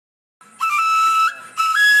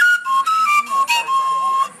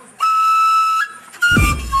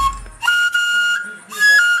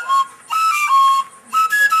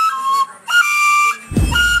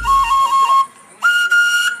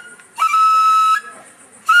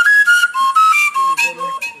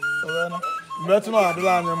metụ na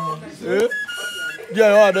adịla anyị mma di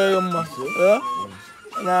ya adịghị mma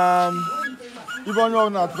na ibe onye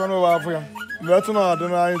ọbụla atụkọ n'ụwa afọ ya metụ na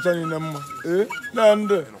adịla anyị ncha niile mma na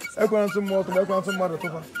ndị ekwentị mmụọ tụma ekwentị mmadụ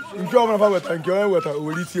tụkwa nke ọbụla fa weta nke onye weta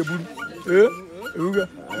owere isi eburu eruga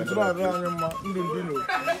metụ na adịla anyị mma ndụ ndị na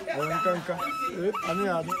nwere nka nka anyị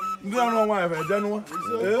adị ndị anụ nwaanyị fa eje nụwa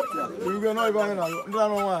eruga n'ọbụ anyị na-alụ ndị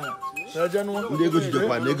anụ nwaanyị ndị ego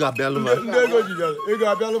jijekwa na ego abịalụba ego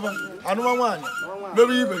abịalụba anụma nwaanyị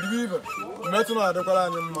mebe ibe ribe ibe metụ na adịkwara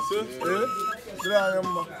anyị mma dịrị anyị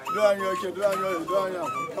mma dịrị anyị oke dịrị anyị oyi dịrị anyị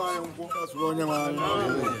akwụ anyị nkwụ kasụrụ onye nwe anyị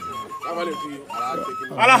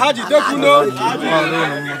Alhaji Tekuno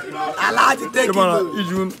Alhaji Tekuno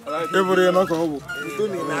iju ebere na ka ọ bụ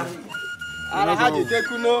Alhaji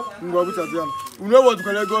Tekuno ngwa butati ya unu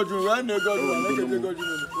ewotukara ego ọjụ wee na ego ọjụ na ego ego ọjụ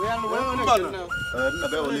na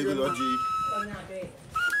be ole ego ọjụ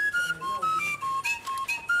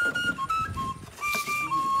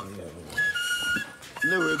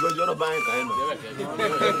ne we go joro ban ka eno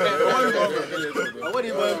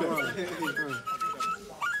awori bo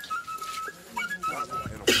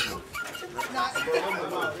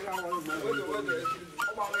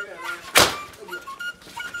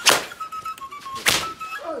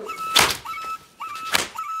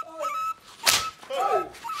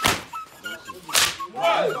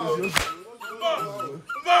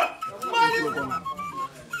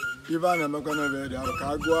Ivan emekwa na ebe Edearo ka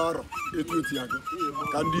agụ arọ etu eti agụ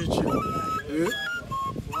ka ndị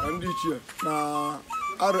ichie na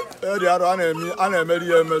Edearo a na-emeri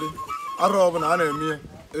ya emeri arọ ọbụla a na-eme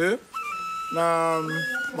ya na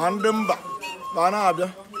ma ndị mba ma na-abịa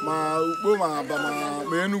ma ukpo ma aba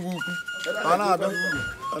ma Enugu ukwu ma na-abịa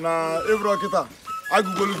na Ebro kịta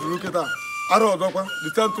agụgolu zuru kịta arọ ọzọkwa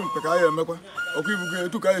disentu mpe ka a ya emekwa ọkwa ibugo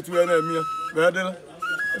etu ka etu ya na-eme ya wee dịla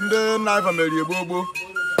ndị nna ifa merie gboo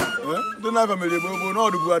ndị na-aba mere gbogbo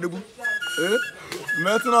n'ọdụbụ adịbụ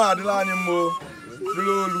metụ na adịla anyị mma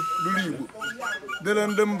dịrị olu dịrị Igbo dịrị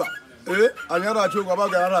ndị mba anyị aracha okwu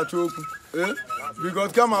Abagana aracha okwu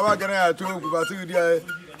bikọt kama Abagana ya acha okwu batịghị di anyị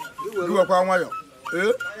diwekwa nwayọ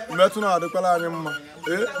metụ na adịkwala anyị mma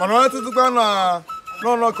mana onye tụtụkwa na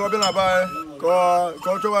n'ọnọ ka ọ bịa na be anyị ka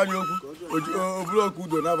ọ chọwa anyị okwu oburu okwu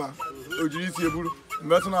udo naba o jiri isi eburu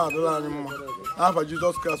metụ na adịla anyị mma n'afa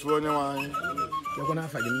Jizọs Kraịst onye nwe anyị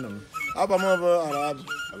Aba m bụ Alhaji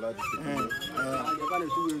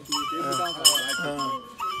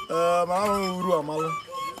ma ahụ uru amala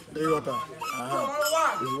ịghọta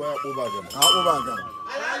akpụbagara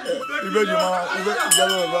ibe ji mara ibe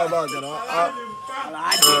ijebe obe Abagana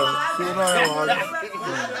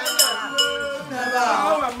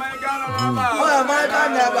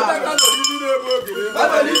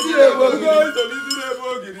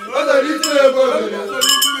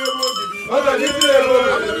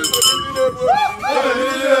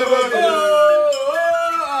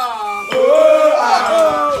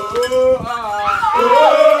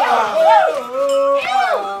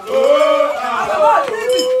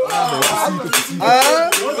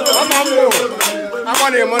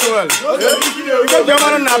Emmanuel because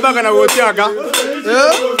German na Abagana wo ti aga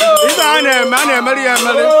ibe ana-emeri ya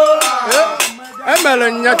emeri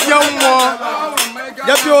emere nyatia nwo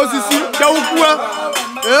yapia osisi jawukwa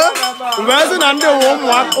mgbe ezi na ndị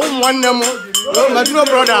ụmụ nwanne m Matino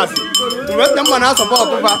brothers mgbe ndị mma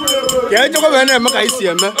na-asọpọtụ fa ka echekwa wee na-eme ka isi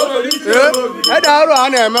eme Edearo a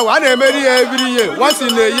na-eme a na-emeri ya ebiri ihe once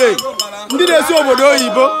in a year ndị na-esi obodo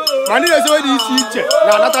oyibo ma ndị na-esi dị iche iche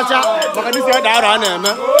na-anatacha maka ndị si Edearo a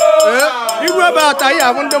na-eme igwe ebe ata ihe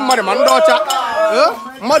abụ ndị mmadụ ma ndị ọcha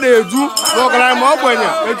mmadụ eju na ọgaranya ma ogbenye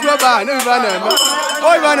eju ebe a na-ebibe a na-eme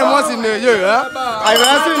oyibo a na-eme osi na-eye anyị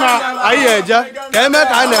wee sị na anyị eje ka eme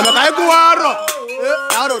ka anyị na-eme ka anyị gụwa arọ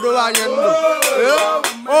arọ dowe anyị ndụ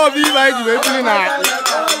obi ibe anyị ji wee biri na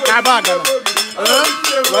Abagana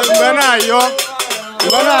mgbe na-ayọ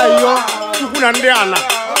Chukwu na ndị ala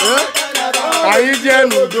ka anyị jee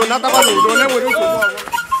n'udo natakwa n'udo na-enwere nsogbu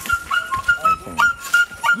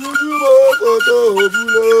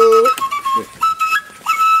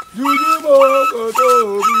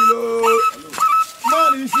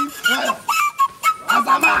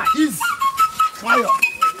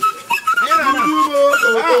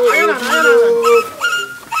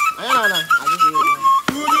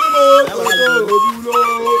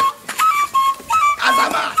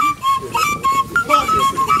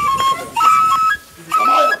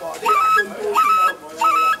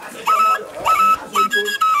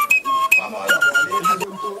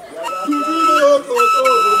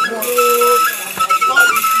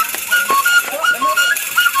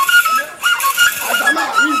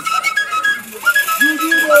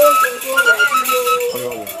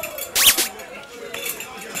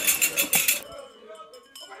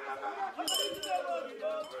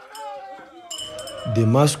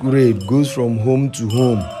masquerade goes from home to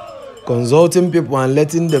home, consulting people and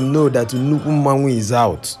letting them know that Nnukwu Mmanwu is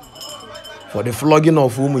out for the flogging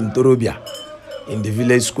of whom in Torobia in the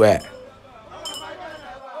village square.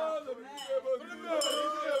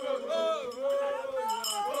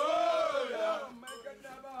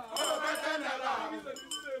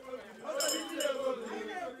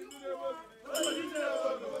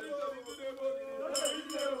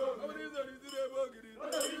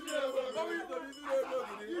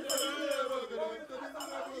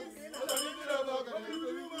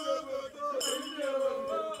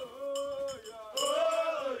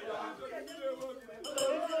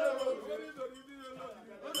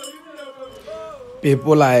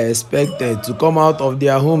 People are expected to come out of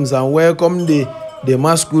their homes and welcome the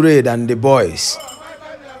masquerade and the boys.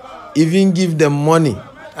 Even give them money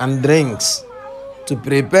and drinks to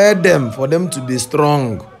prepare them for them to be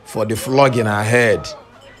strong for the flogging ahead.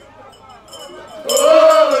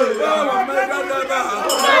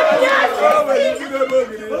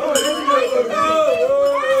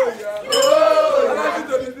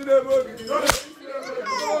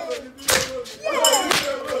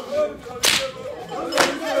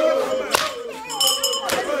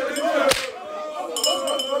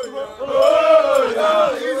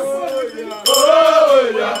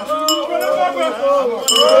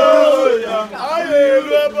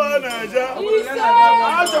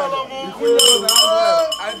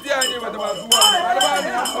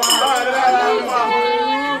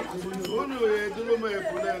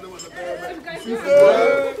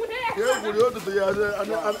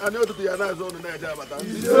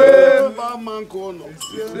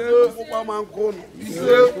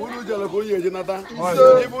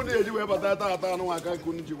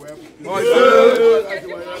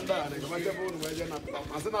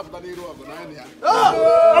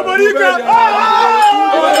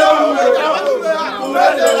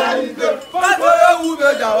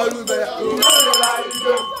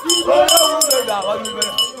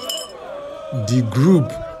 The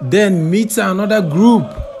group then meets another group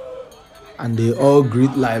and they all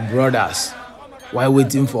greet like brothers while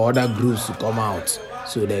waiting for other groups to come out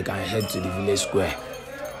so they can head to the village square.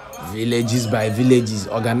 Villages by villages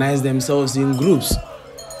organize themselves in groups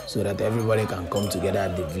so that everybody can come together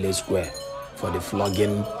at the village square for the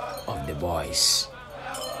flogging of the boys.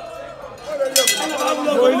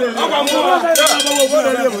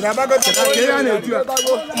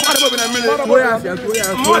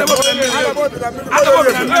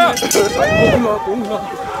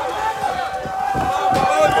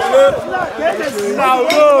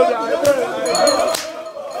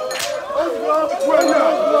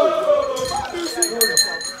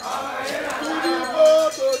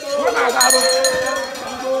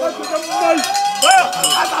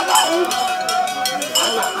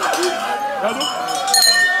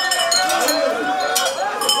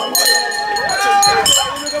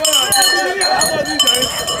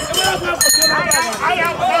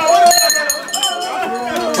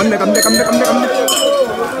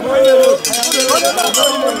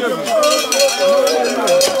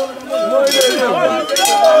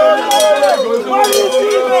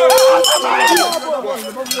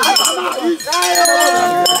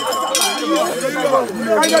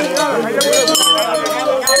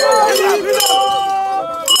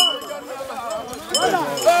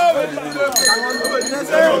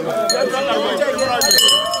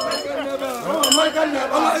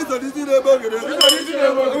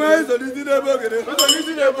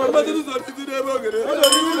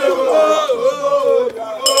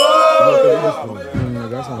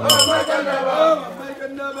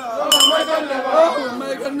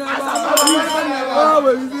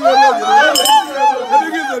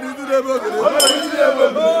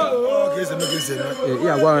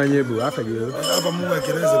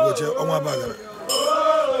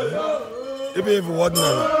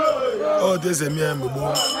 There's a man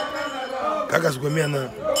before Kakas Gumiana.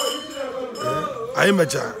 I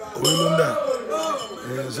met her,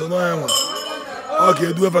 so no, I want.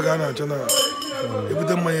 Okay, do ever gonna channel. If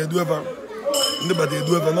the money do ever, nobody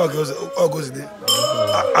do ever know goes August.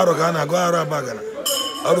 Aragana, go Abagana.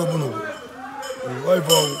 Arabunu.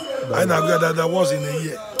 I now got that was in a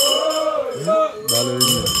year.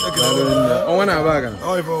 Oh, one Abagana.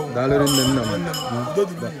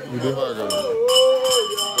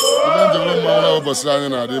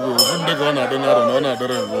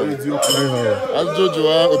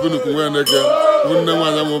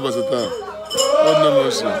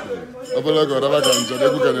 Abalaga, Abagana,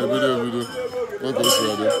 Abagana, video. What goes to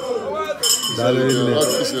the my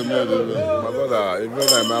brother, even I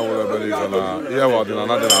will believe on here, what in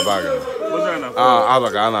another Abagana.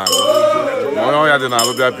 Abagana. My other than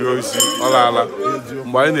I'll be a POC, Olala.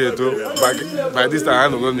 My need to, by this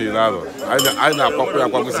time, I don't need another. I know popular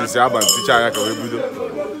conferences, Aban, teacher, I can do.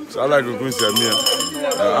 So I like to go see me.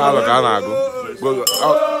 Abagana.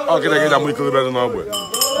 Okay, I get a week better than Norway.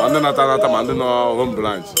 And then I tell them, home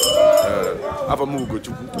branch. Apa mu go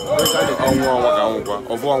chuku onwo onwa ka onwa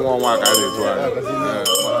ofu onwa onwa ka dey to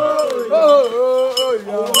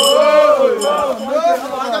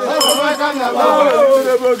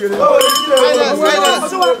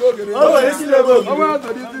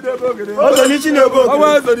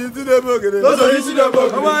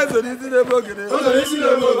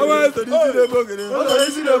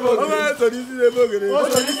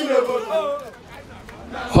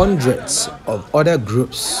Hundreds of other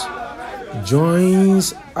groups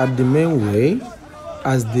joins at the main way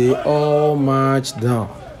as they all march down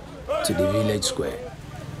to the village square,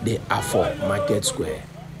 the Afo Market Square,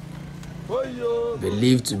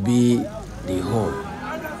 believed to be the home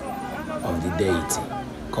of the deity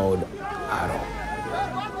called Edearo.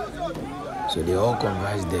 So they all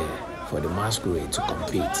converge there for the masquerade to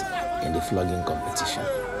compete in the flogging competition.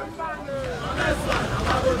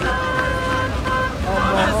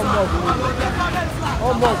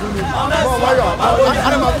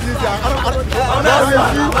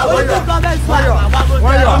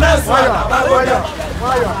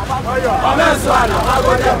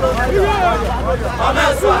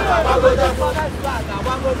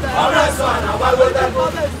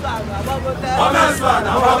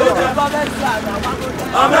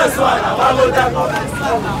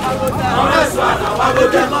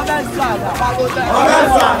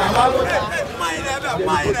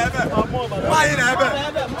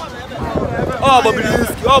 Oh,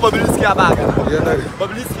 Bobrisky Abagana.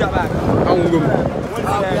 Bobrisky Abagana.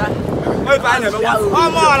 I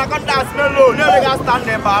can dance mellow. You got stand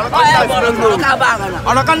there, I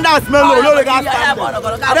can dance mellow. You got stand there.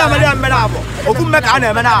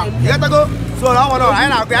 So I want to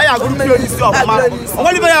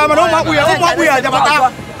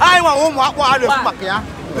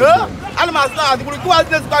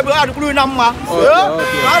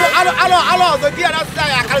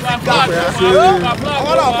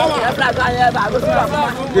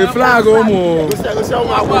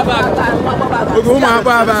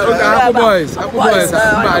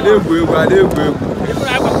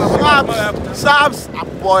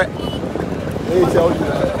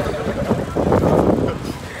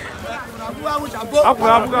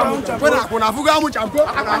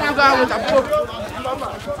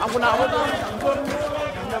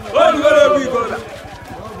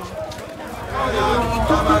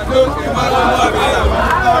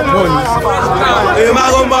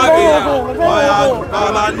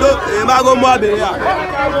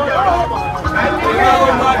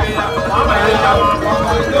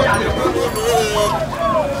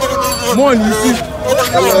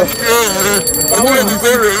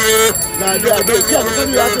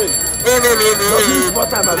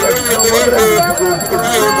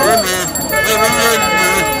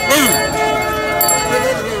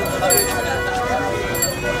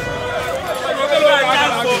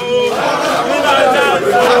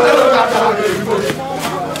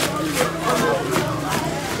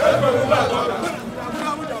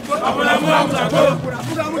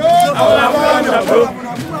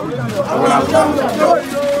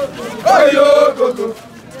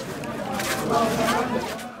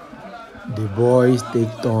The boys take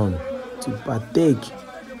turn to partake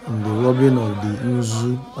in the rubbing of the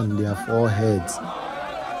nzu on their foreheads,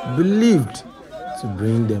 believed to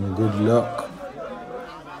bring them good luck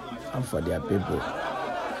and for their people.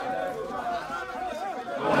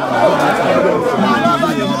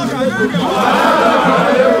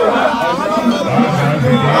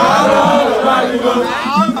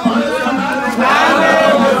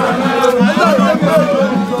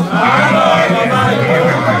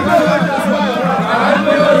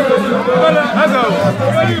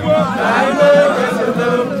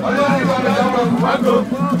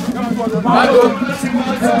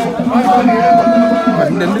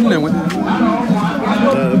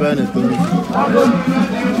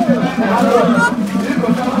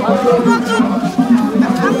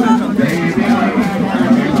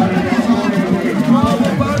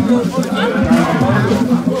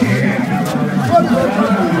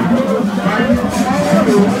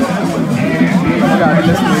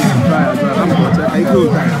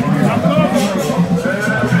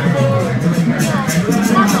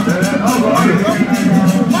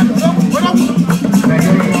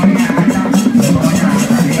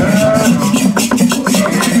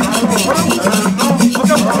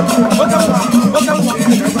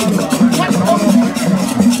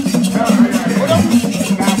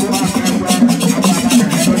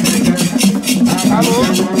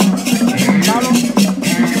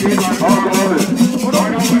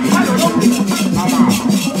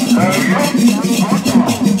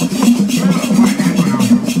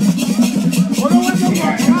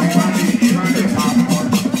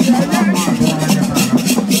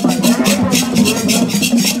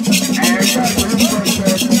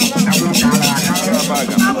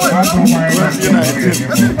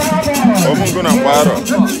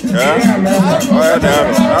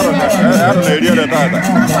 Edearo na-eri ede tata.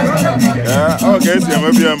 Ọ ga-esi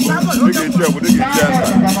emebi mbụ dịka ichi egwu dịka ichi nta.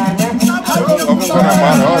 Ọkụkọ na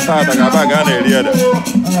mmadụ ọ tata ga Abagana na-eri ede.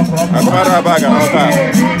 Akụmara Abagana ọ tata.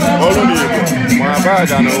 Olu na Igbo ma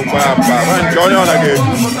Abagana ụkwa apa ma nke onye ọ na-ga-eju.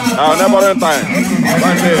 Na neighboring time ma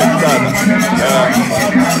nke eju tata.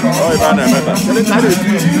 Ọ ibe a na-eme taa.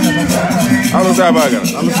 Arụsị Abagana.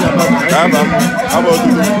 Ka aba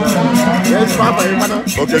otutu.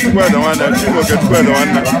 Okechukwu ede nwanne. Chief Okechukwu ede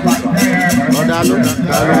nwanne.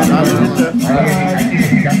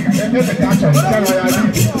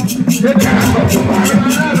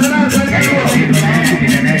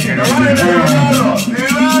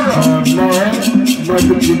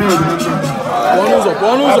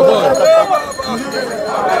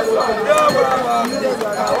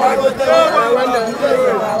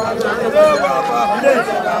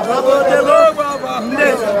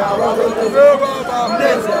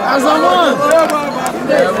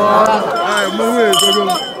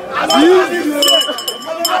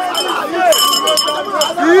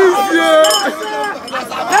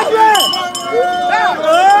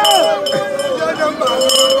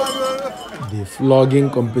 The flogging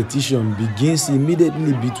competition begins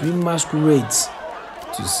immediately between masquerades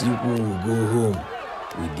to see who will go home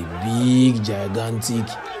with the big, gigantic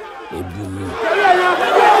ebulu.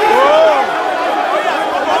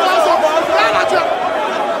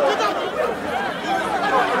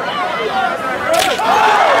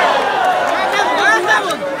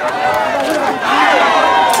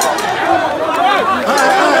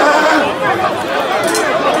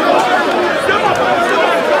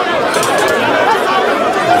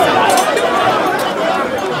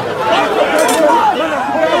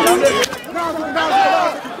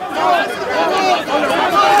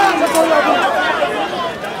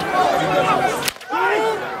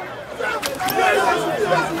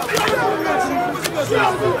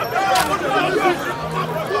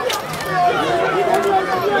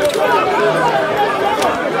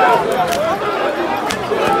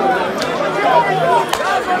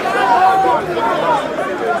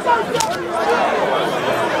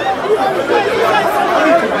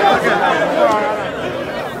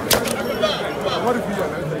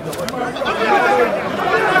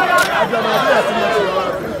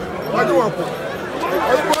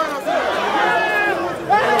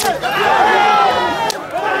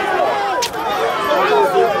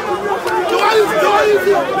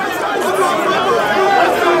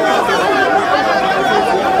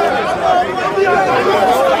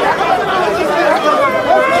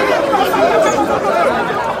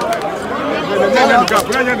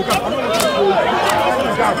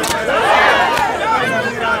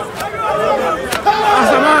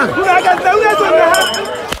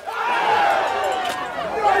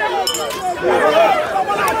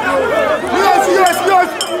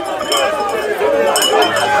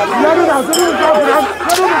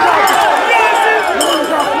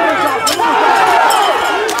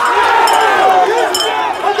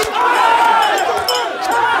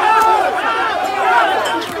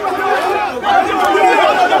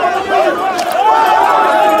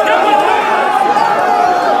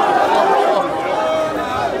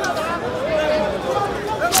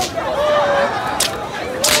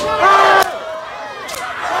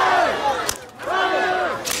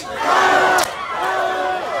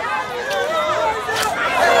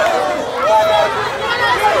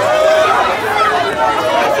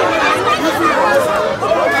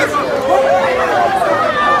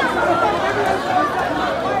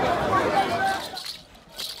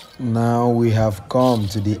 Now we have come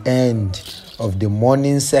to the end of the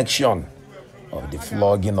morning section of the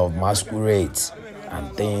flogging of masquerades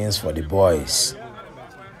and things for the boys.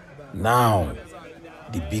 Now,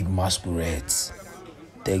 the big masquerades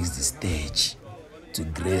takes the stage to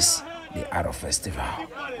grace the Edearo festival.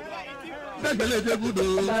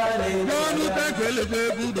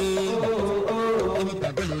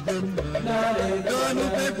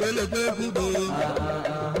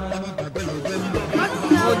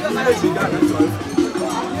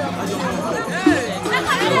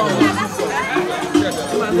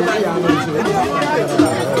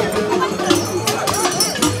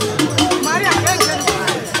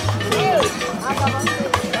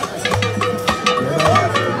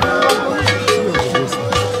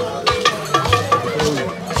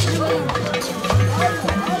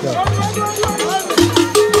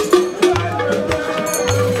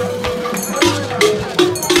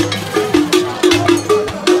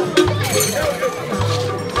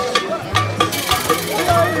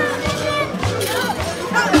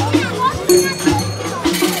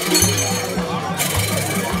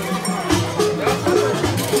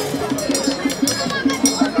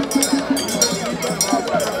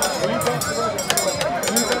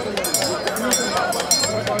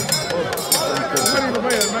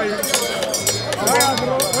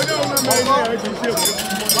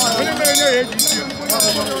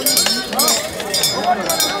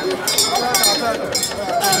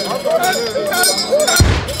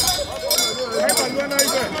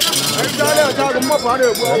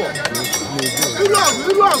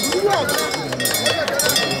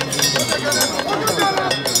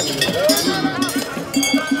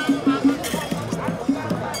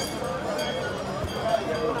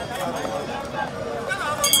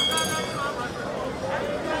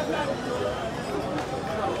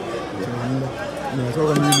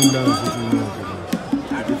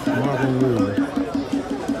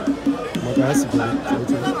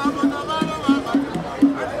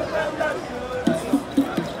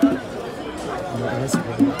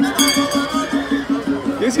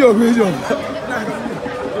 Qu'est-ce qu'il y a au milieu?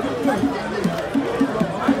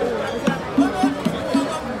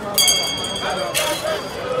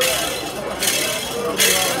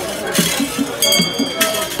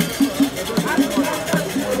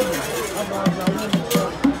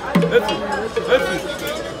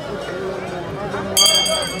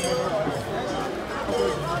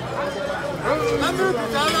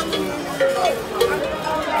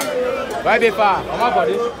 Vai beber, vamos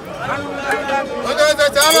pode.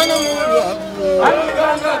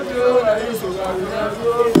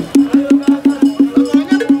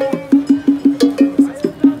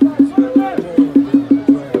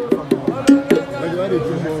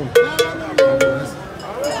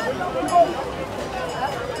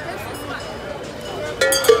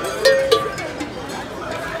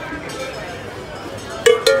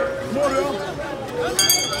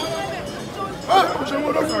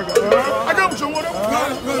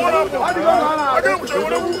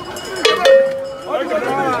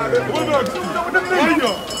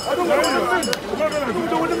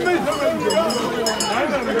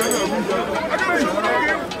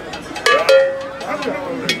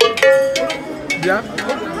 Yeah.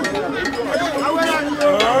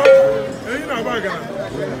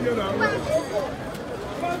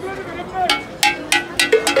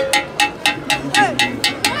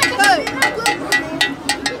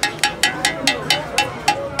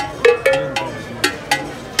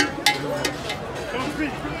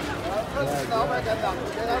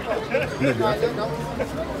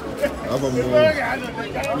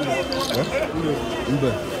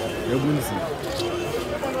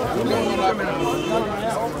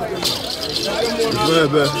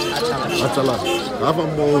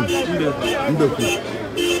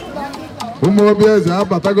 Ụmụ obi eze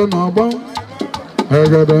abatago n'ọgbọ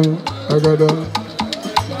agada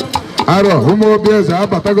arọ ụmụ obi eze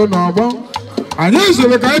abatago n'ọgbọ anyị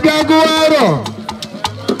zụrụ ka anyị bịa gụwa arọ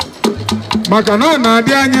maka na ọ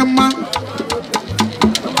na-adị anyị mma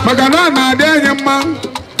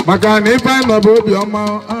maka na ife anyị nọ bụ obiọma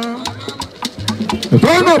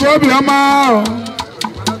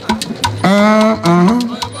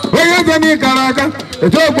onye eze n'ịkara aka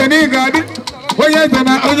eche okwe n'ịga adị onye eze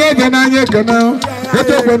n'anya ekene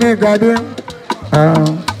eche okwe n'ịga adị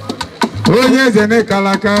onye eze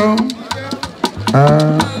n'ịkara aka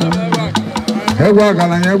egwu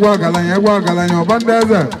ọgaranya ọba ndị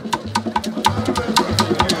eze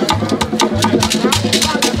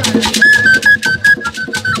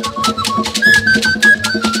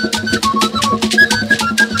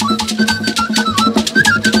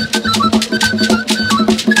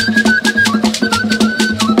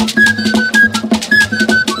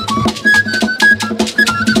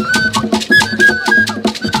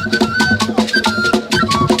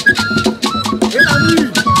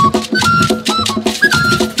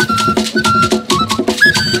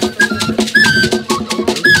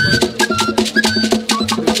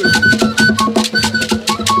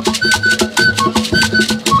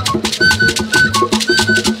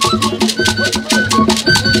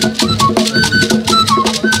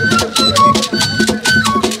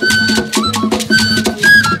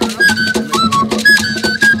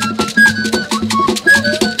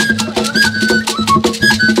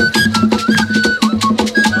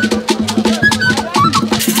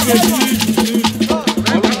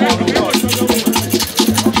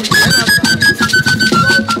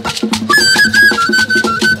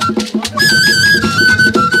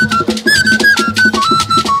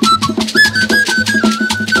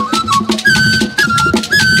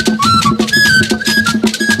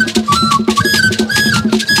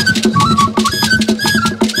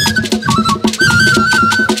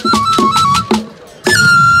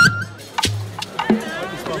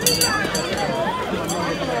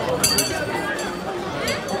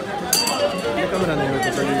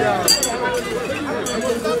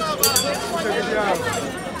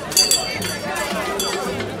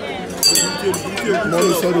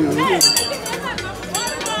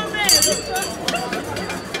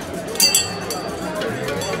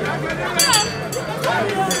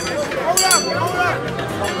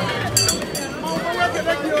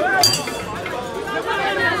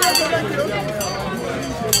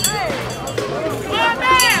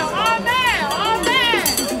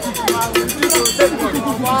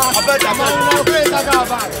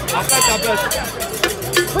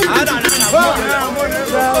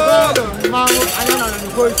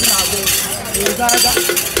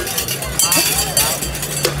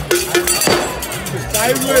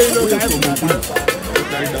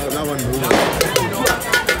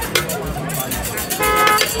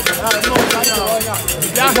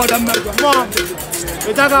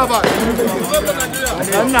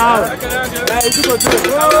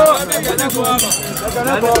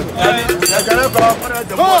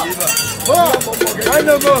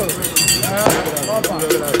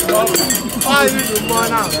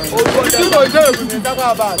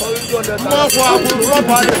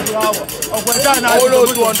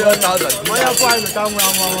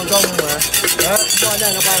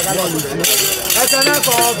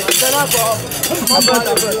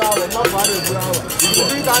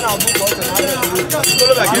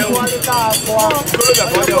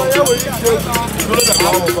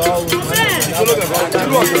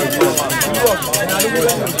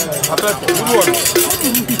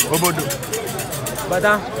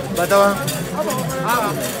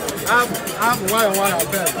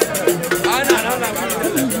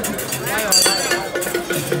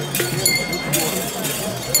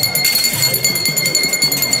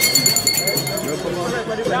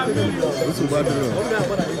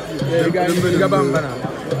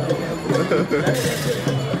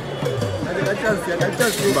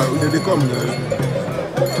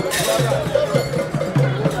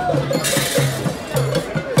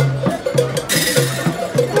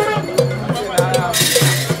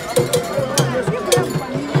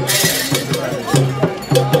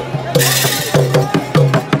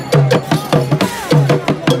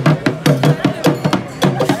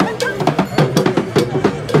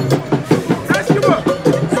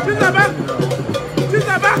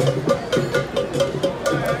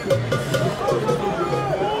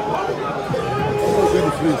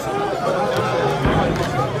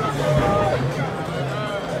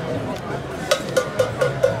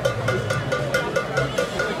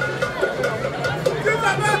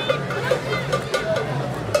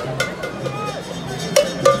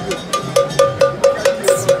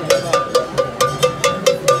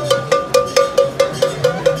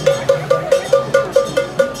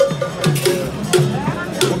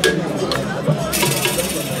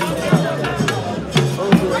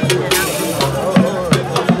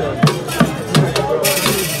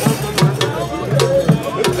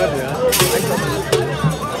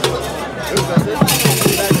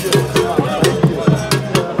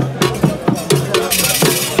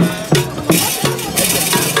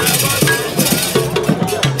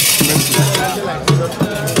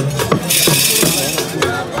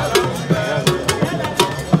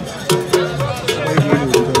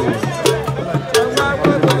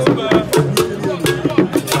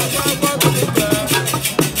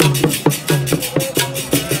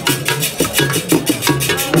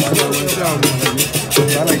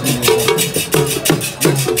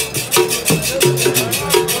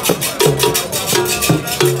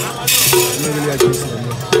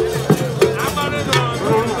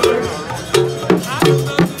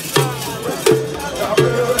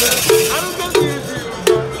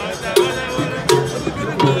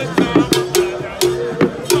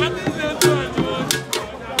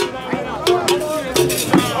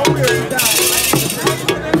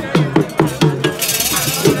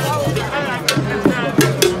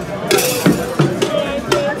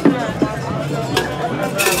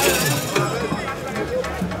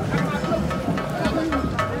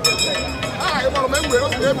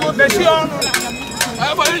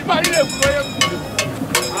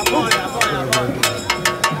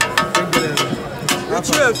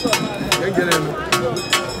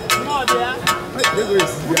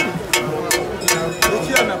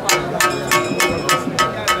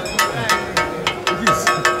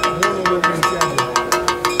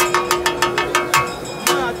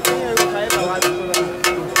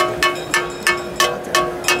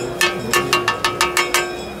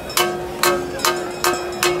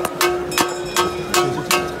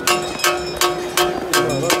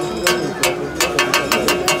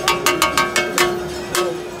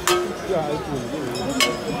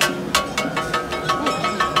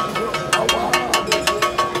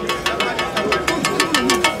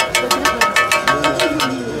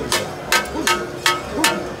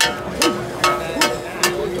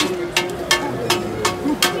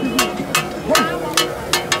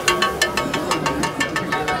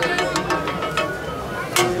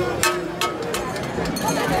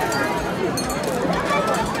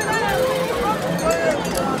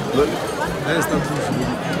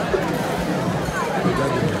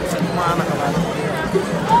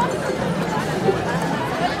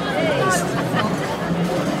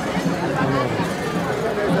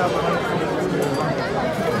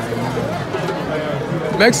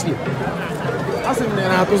Mexi. Asị m na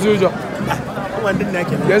na-atụzi ụjọ.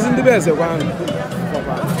 Gezi ndị be ese kwa ahụ.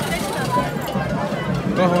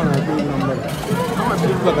 N'ọhụ na-atụ ụjọ na mmadụ. Ama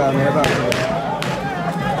ndị batara na ebe a.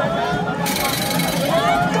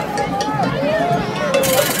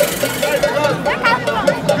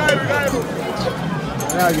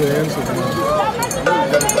 Ya ga-enye nsogbu.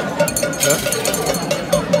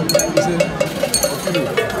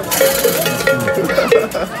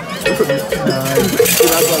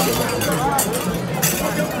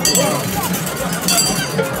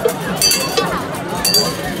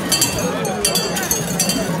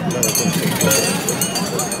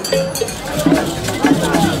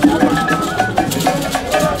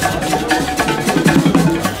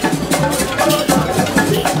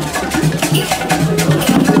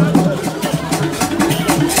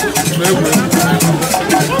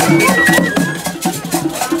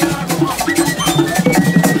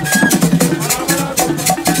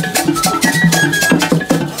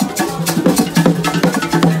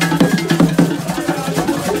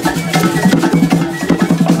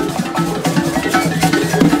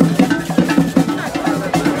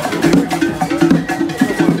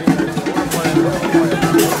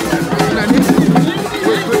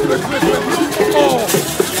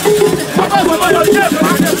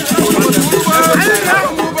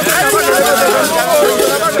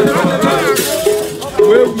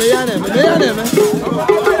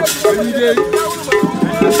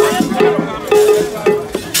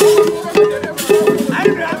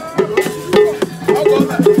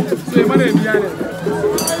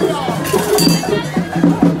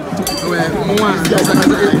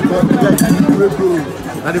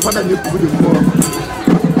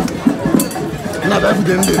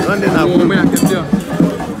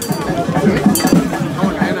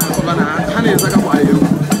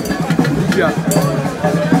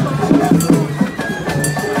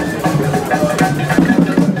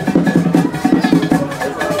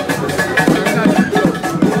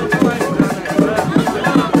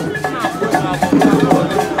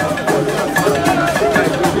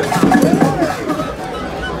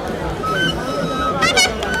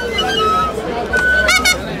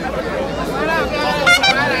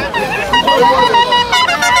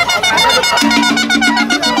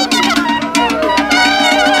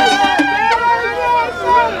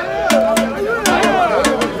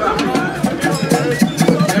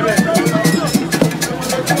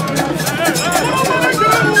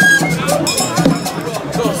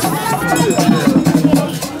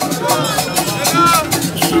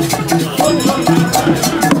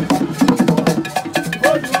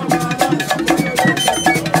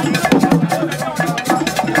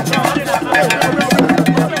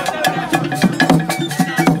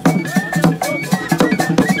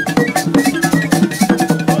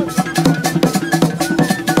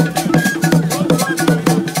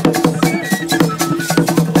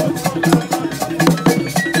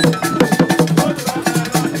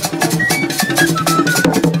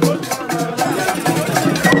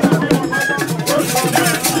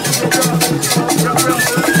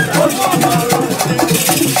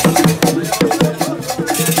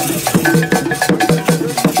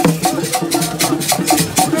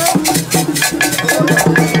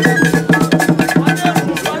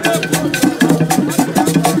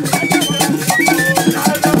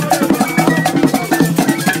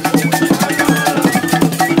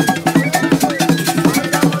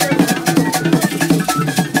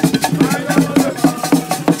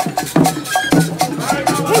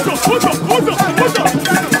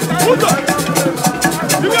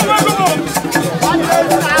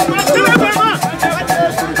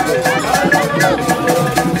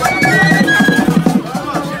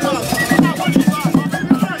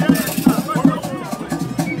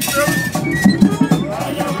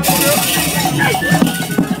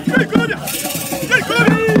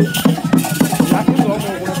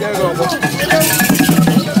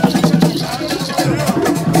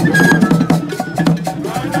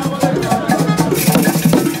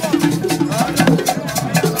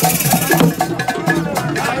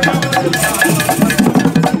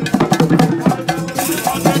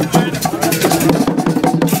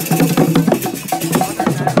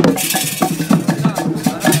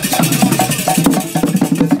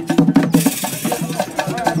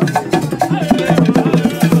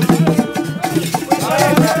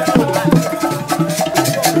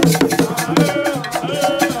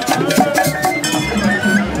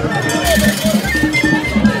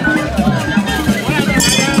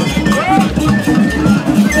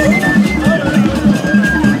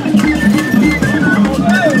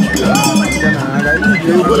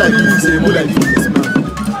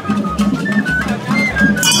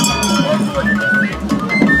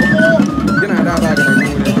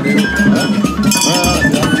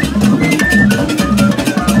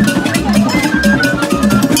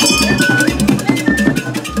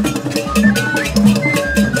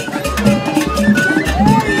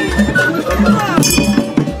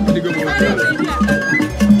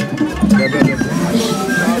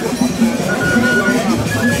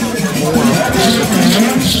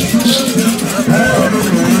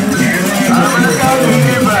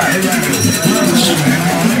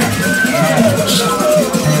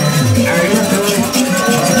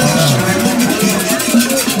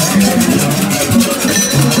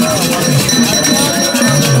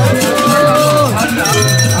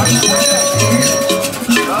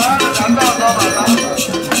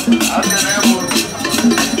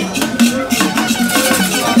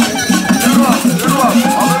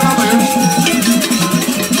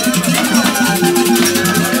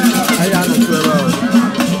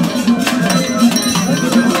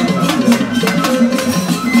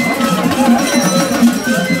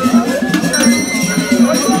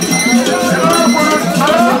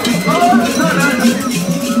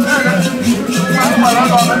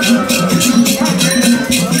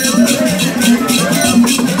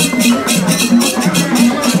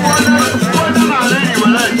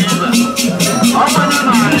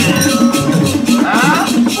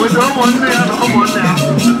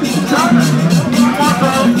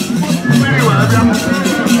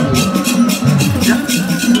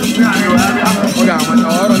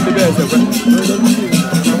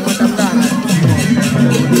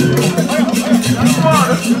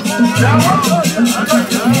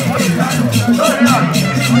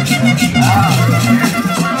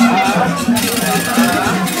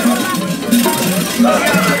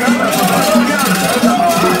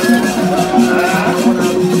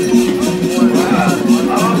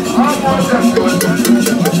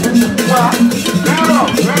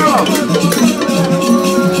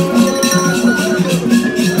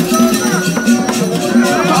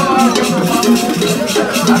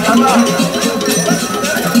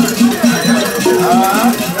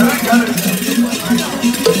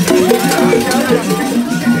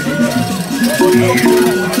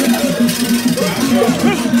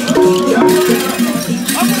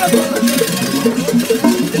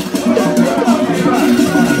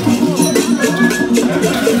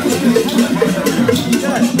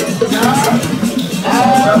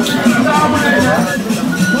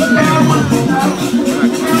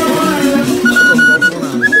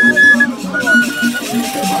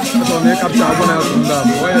 capture Abagana from them.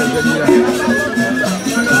 Why is it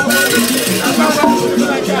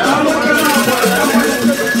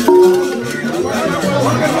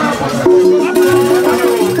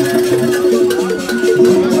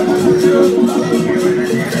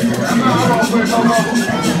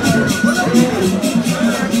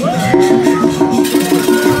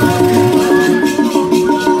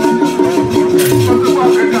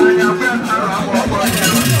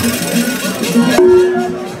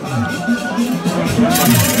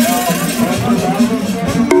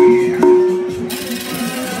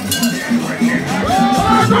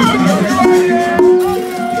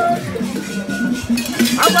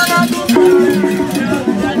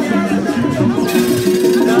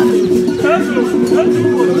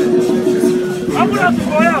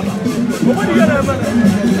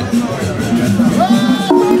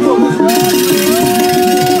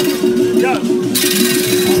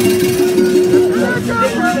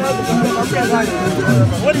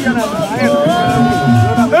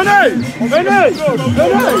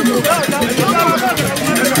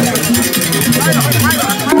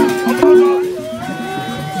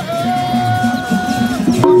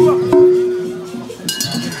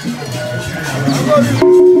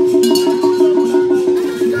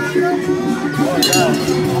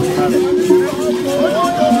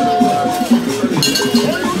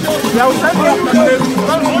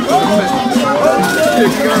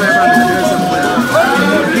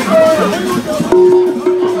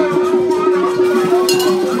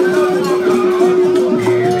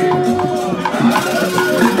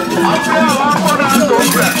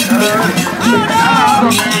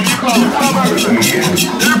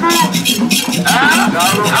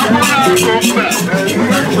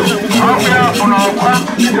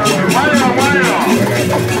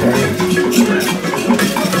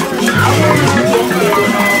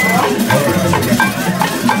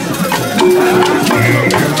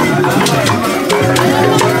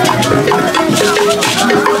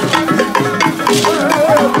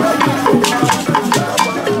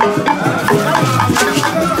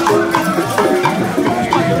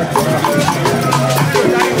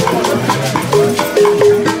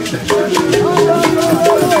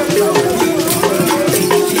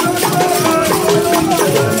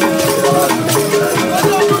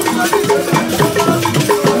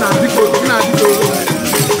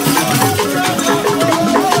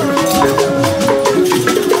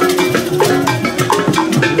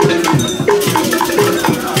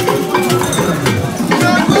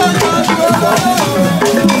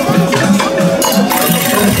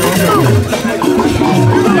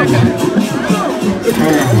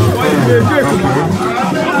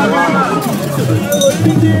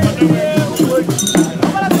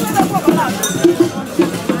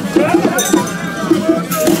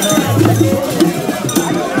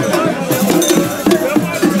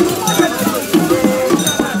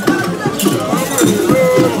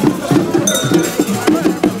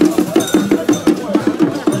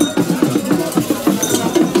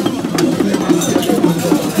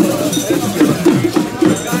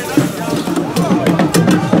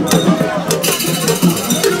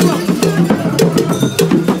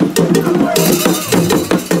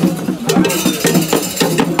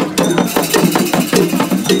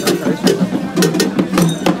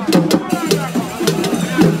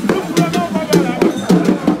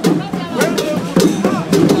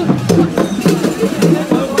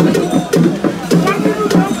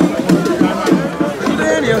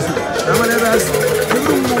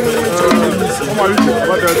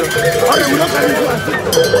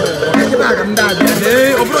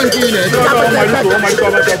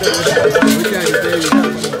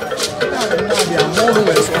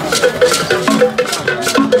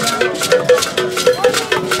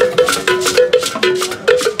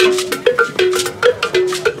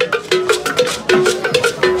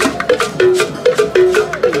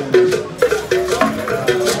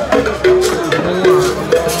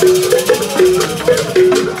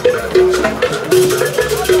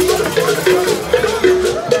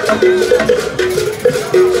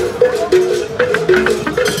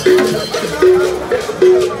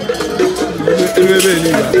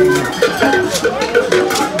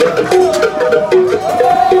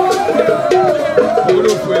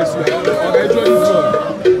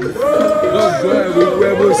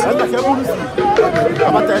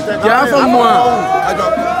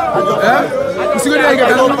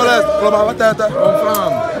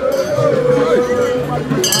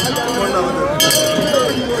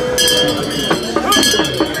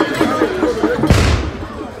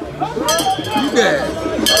Yeah.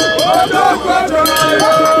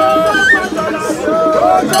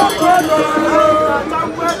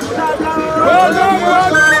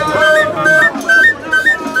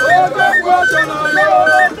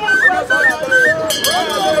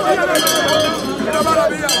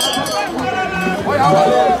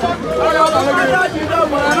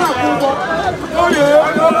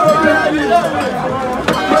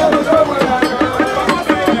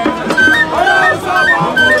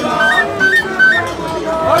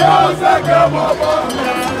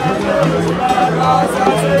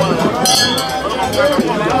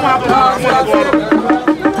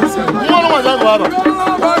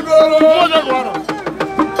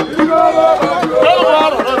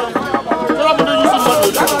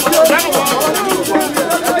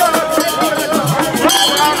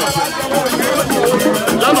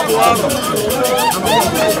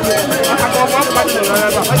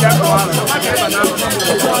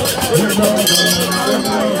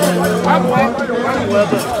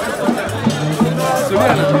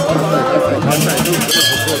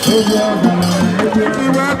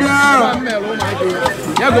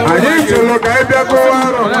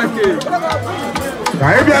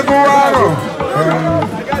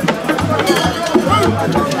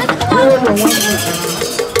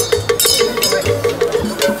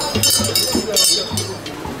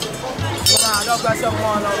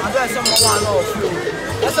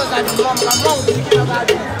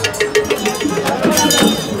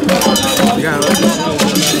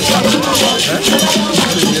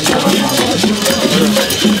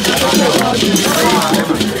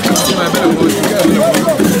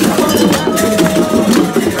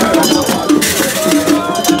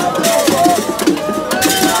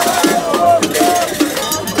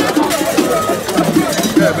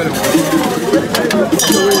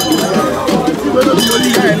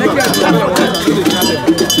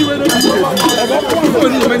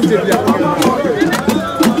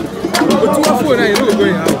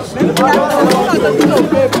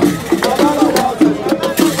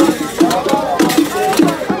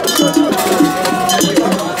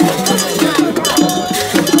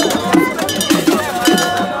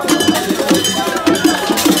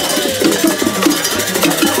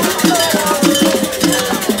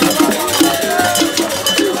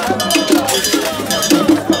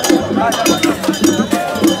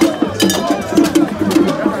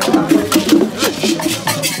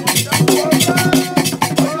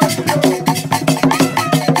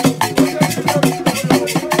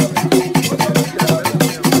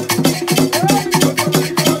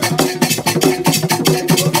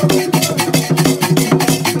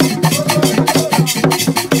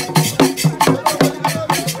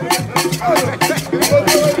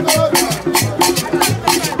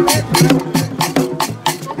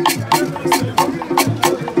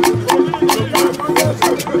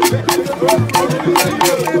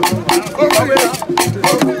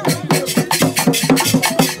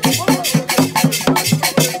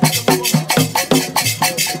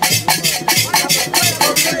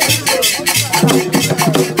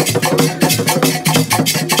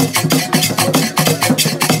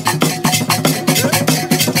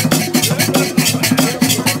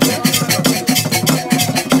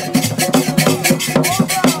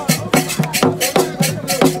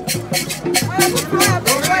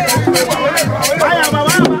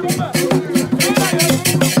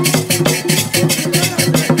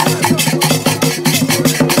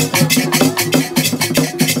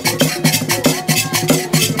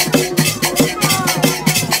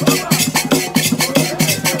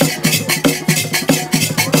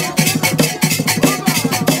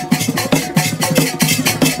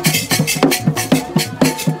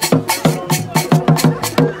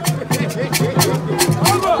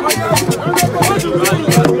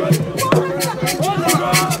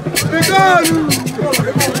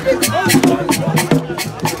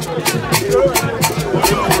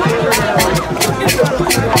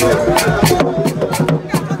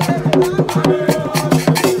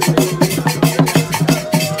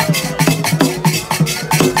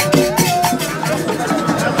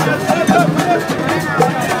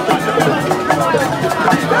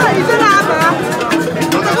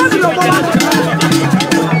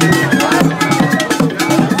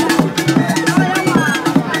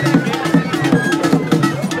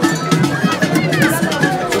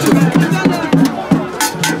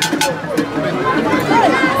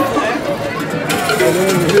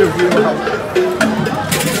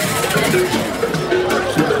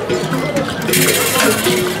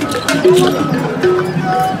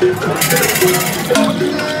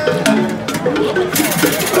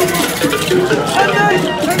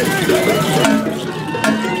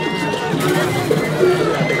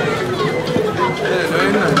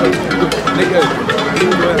 Nigga.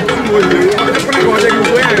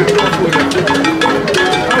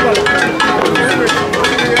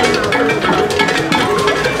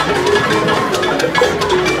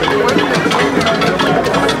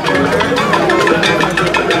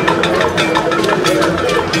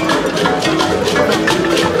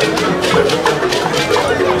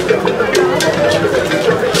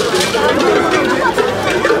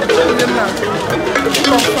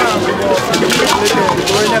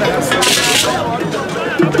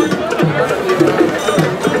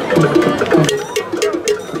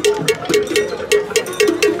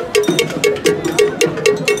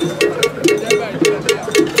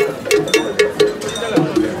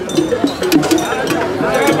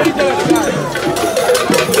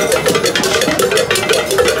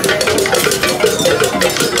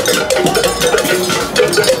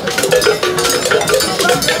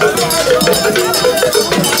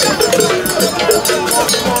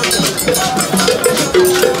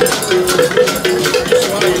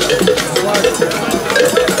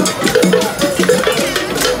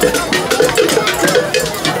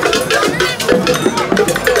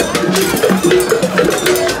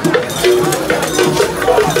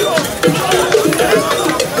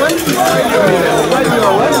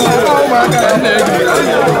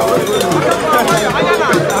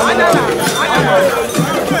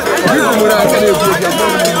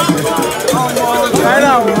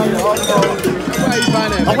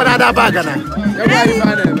 Abagana.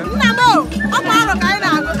 Namo, Amaro Kaina,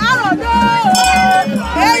 Aro no.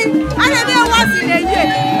 Hey, I never was in a year.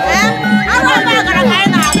 Abagana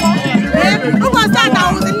Kaina. Who was that? I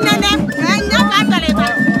was in Nene, and Yakaleta.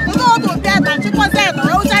 You go to bed and she was there. I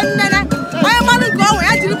was in Nene. I want to go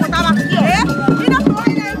and you put up. You don't know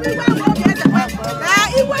everyone will get the house.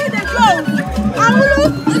 If we the show, I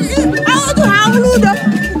will do how you do.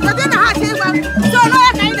 But then I had to so no,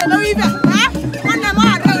 I can't know even.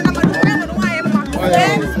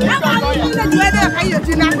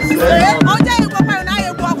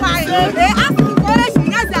 I